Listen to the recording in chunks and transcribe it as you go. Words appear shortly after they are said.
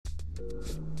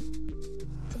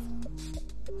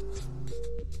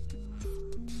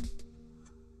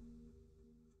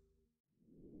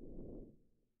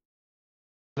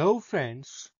Hello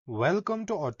friends, welcome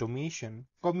to Automation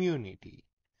Community.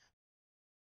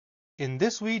 In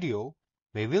this video,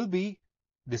 we will be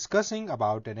discussing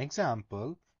about an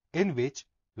example in which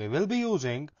we will be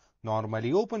using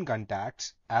normally open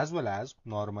contacts as well as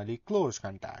normally closed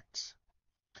contacts.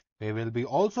 We will be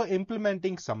also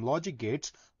implementing some logic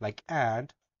gates like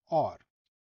AND, OR.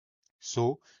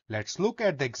 So let's look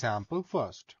at the example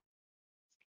first.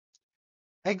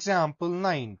 Example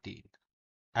 19.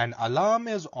 An alarm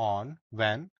is on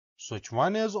when switch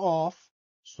 1 is off,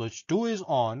 switch 2 is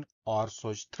on, or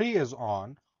switch 3 is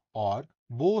on, or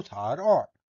both are on.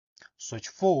 Switch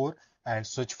 4 and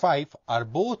switch 5 are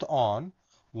both on,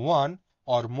 one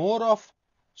or more of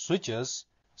switches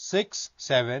 6,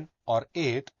 7 or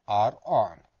 8 are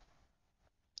on.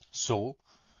 So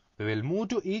we will move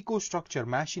to EcoStructure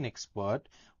Machine Expert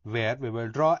where we will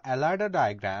draw a ladder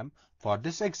diagram for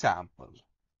this example.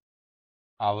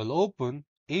 I will open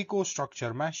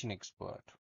EcoStructure Machine Expert.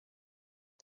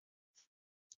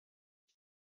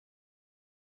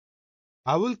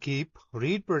 I will keep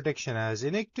read protection as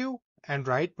inactive and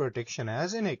write protection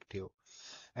as inactive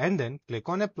and then click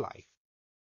on apply.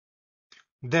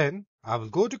 Then I will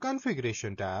go to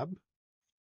configuration tab.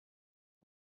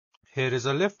 Here is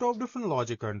a list of different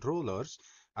logic controllers.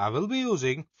 I will be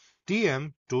using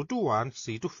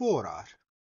TM221C24R.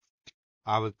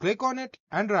 I will click on it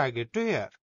and drag it to here.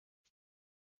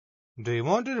 Do you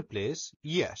want to replace?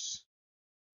 Yes.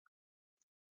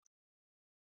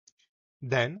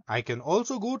 Then I can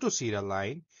also go to serial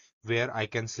line where I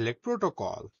can select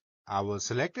protocol. I will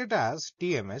select it as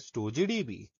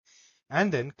TMS2GDB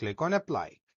and then click on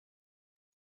apply.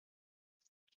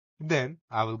 Then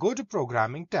I will go to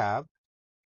programming tab.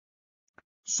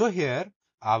 So here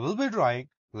I will be drawing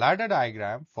ladder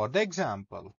diagram for the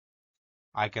example.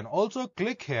 I can also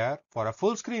click here for a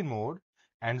full screen mode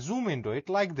and zoom into it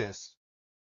like this.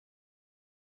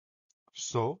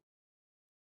 So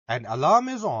an alarm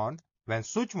is on when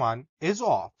switch 1 is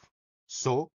off.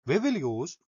 So we will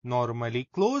use normally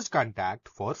closed contact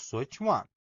for switch 1.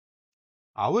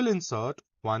 I will insert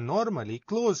one normally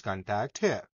closed contact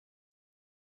here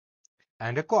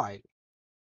and a coil.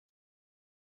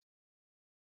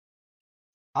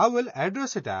 I will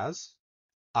address it as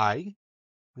I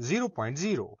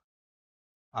 0.0.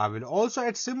 I will also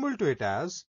add symbol to it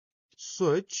as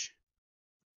switch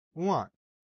 1.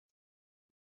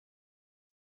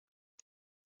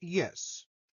 Yes.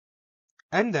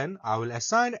 And then I will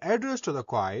assign address to the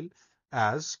coil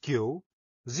as Q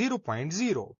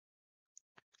 0.0.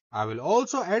 I will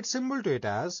also add symbol to it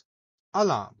as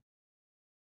alarm.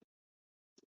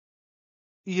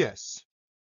 Yes.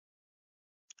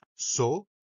 So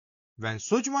when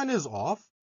switch 1 is off,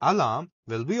 alarm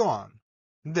will be on.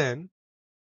 Then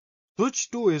switch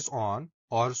 2 is on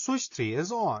or switch 3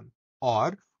 is on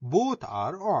or both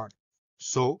are on.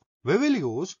 So we will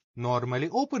use normally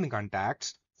open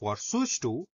contacts for switch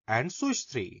 2 and switch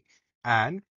 3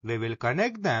 and we will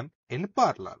connect them in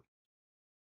parallel.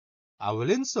 I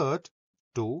will insert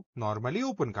two normally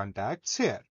open contacts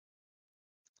here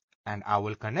and I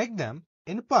will connect them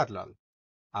in parallel.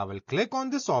 I will click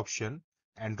on this option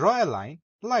and draw a line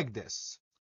like this.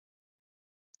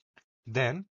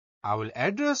 Then I will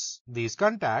address these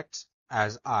contacts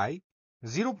as I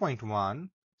 0.1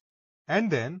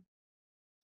 and then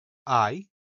I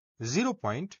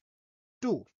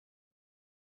 0.2.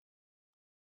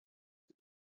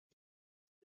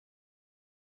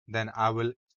 Then I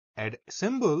will add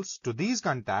symbols to these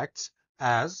contacts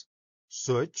as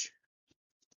switch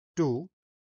 2,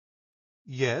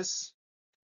 yes,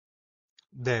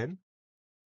 then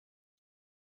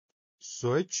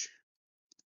switch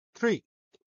 3,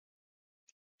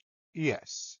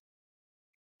 yes.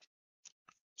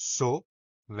 So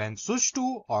when switch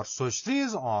 2 or switch 3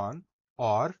 is on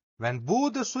or when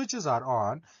both the switches are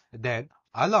on, then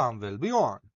alarm will be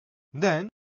on. Then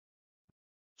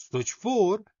switch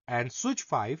 4 and switch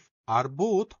 5 are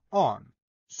both on.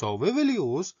 So we will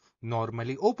use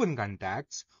normally open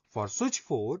contacts for switch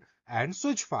 4 and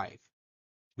switch 5.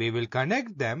 We will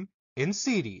connect them in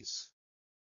series.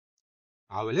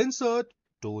 I will insert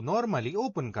two normally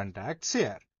open contacts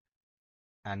here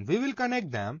and we will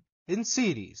connect them in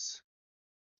series.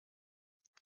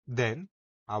 Then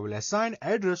I will assign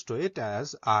address to it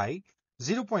as I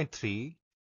 0.3.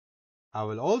 I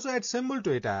will also add symbol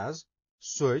to it as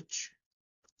switch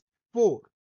 4.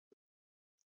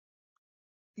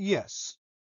 Yes.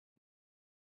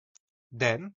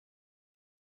 Then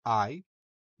I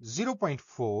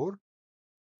 0.4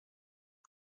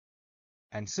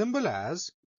 and symbol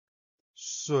as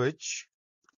switch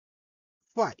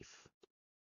 5.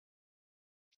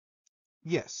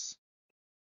 Yes.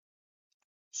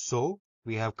 So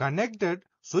we have connected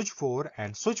switch 4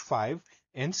 and switch 5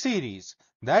 in series.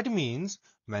 That means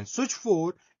when switch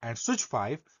 4 and switch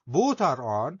 5 both are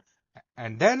on,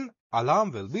 and then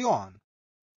alarm will be on.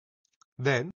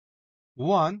 Then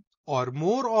one or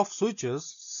more of switches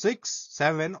 6,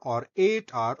 7 or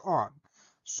 8 are on.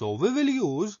 So we will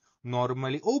use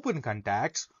normally open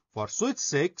contacts for switch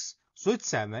 6, switch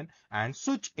 7 and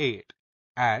switch 8,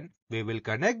 and we will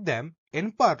connect them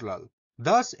in parallel,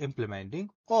 thus implementing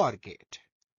OR gate.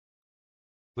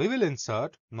 We will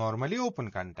insert normally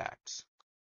open contacts.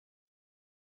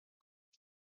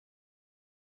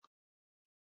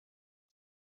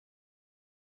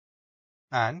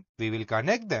 And we will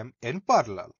connect them in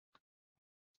parallel.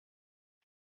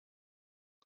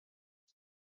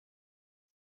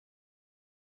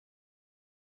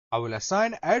 I will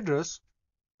assign address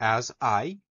as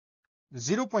I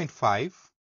 0.5,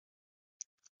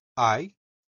 I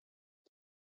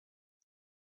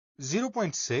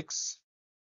 0.6,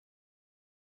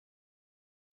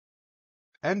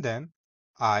 and then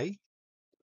I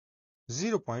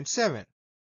 0.7.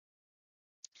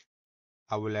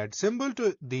 I will add symbol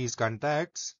to these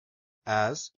contacts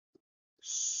as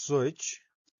switch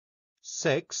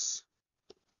 6,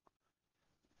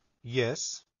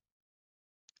 yes,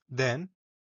 then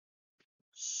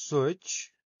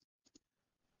switch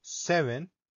 7,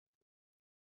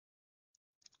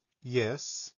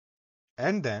 yes,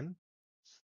 and then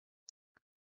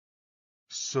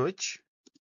switch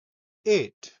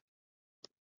 8,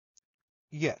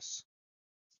 yes.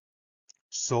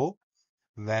 So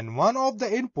when one of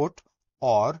the input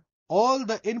or all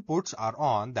the inputs are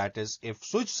on, that is if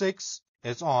switch 6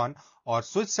 is on or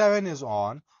switch 7 is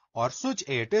on or switch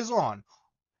 8 is on,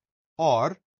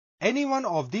 or any one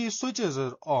of these switches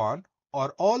is on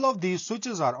or all of these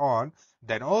switches are on,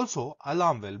 then also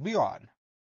alarm will be on.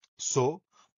 So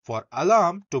for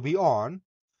alarm to be on,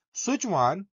 switch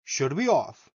 1 should be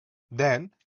off.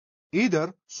 Then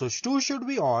either switch 2 should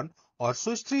be on or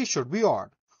switch 3 should be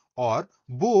on, or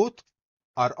both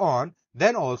are on,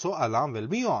 then also alarm will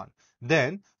be on.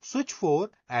 Then switch 4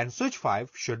 and switch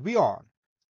 5 should be on.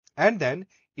 And then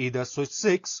either switch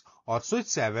 6 or switch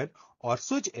 7 or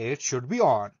switch 8 should be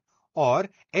on, or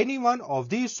any one of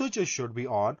these switches should be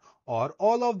on, or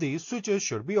all of these switches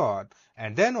should be on,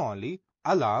 and then only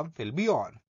alarm will be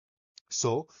on.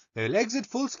 So we will exit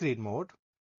full screen mode.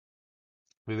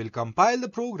 We will compile the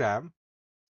program.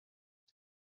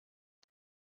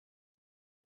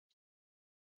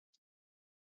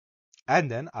 And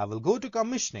then I will go to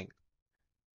commissioning.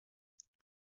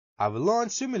 I will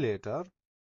launch simulator.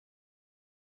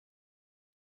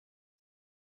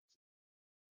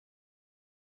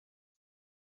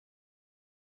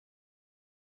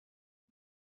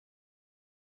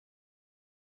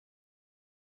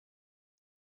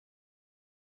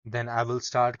 Then I will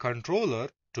start controller.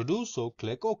 To do so,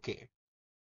 click OK.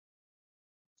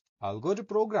 I'll go to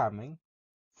programming,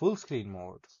 full screen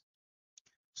mode.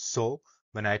 So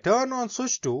when I turn on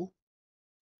switch 2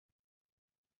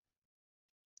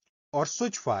 or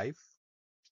switch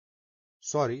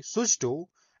 2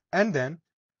 and then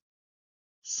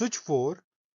switch 4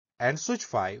 and switch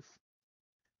 5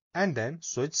 and then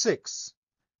switch 6.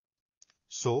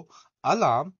 So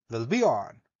alarm will be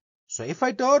on. So if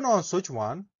I turn on switch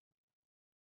 1,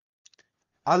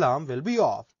 alarm will be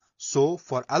off. So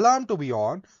for alarm to be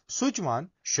on, switch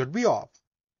 1 should be off.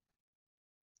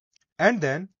 And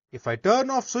then if I turn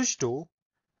off switch 2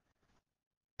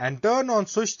 and turn on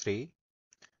switch 3,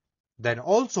 then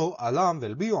also alarm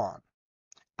will be on.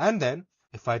 And then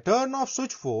if I turn off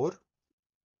switch 4,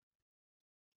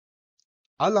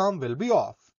 alarm will be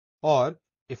off. Or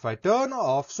if I turn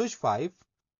off switch 5,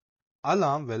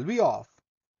 alarm will be off.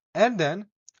 And then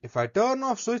if I turn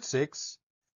off switch 6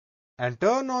 and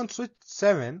turn on switch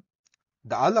 7,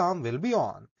 the alarm will be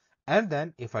on. And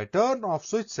then if I turn off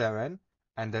switch 7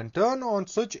 and then turn on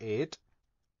switch 8,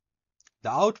 the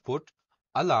output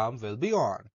alarm will be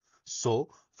on. So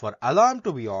for alarm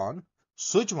to be on,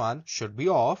 switch 1 should be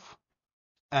off,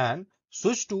 and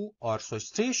switch 2 or switch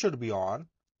 3 should be on,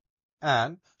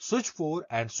 and switch 4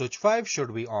 and switch 5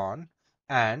 should be on,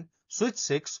 and switch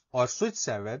 6 or switch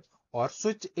 7 or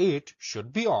switch 8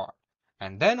 should be on,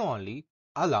 and then only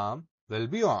alarm will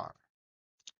be on.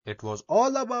 It was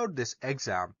all about this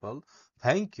example.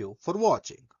 Thank you for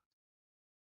watching.